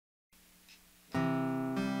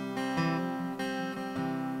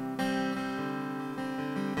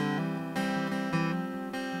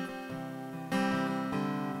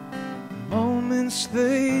moments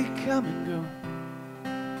they come and go,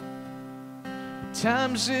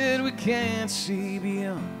 times that we can't see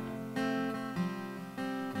beyond,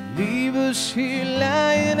 leave us here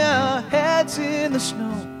lying our heads in the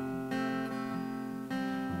snow,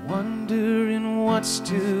 wondering what's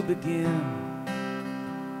to begin.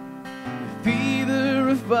 If either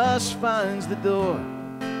of us finds the door,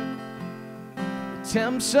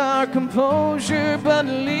 tempts our composure but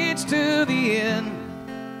leads to the end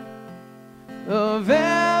of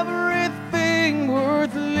everything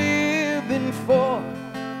worth living for.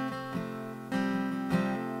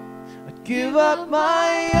 I'd give up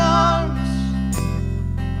my arms,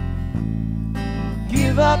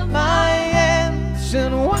 give up my hands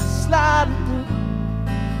and what's sliding through,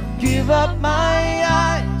 give up my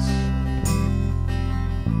eyes,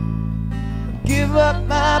 give up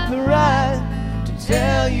my pride to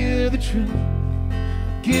tell you the truth,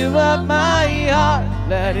 give up my heart,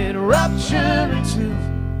 let it rupture in two,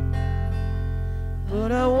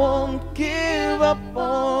 but I won't give up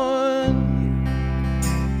on you.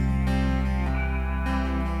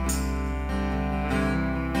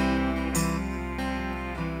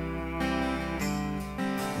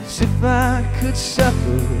 'Cause if I could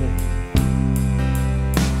separate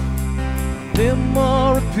a little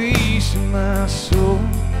more a piece of my soul,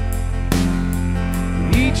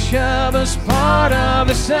 each of us part of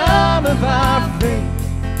the sum of our faith,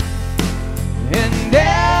 and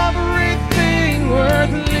everything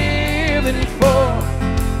worth living for.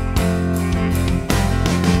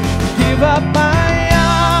 Give up my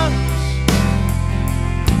arms,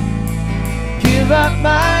 give up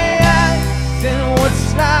my eyes and what's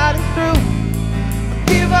sliding through,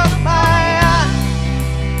 give up my eyes,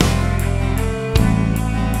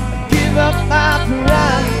 give up my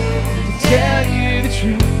pride to tell you the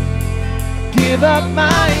truth, give up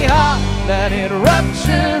my heart, let it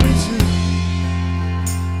rupture in two,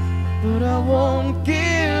 but I won't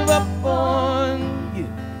give up on you.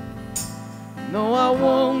 No, I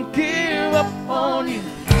won't give up on you.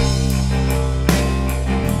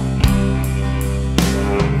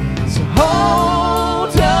 So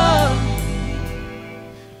hold on,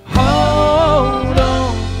 hold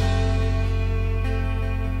on.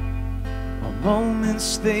 Our moments,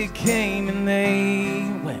 they came and they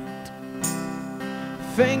went.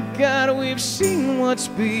 Thank God we've seen what's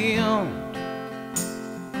beyond.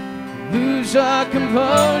 Lose our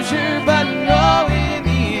composure, but know in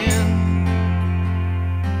the end,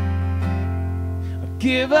 I'll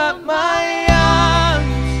give up my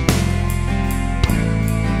arms,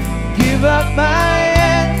 give up my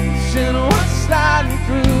hands and what's sliding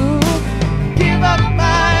through, give up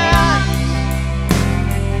my eyes,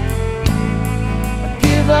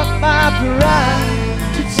 give up my pride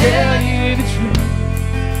to tell you the truth,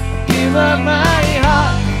 give up my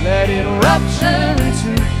heart, let it rupture in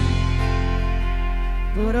two,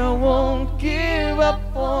 but I won't give up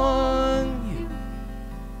on you.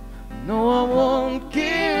 No, I won't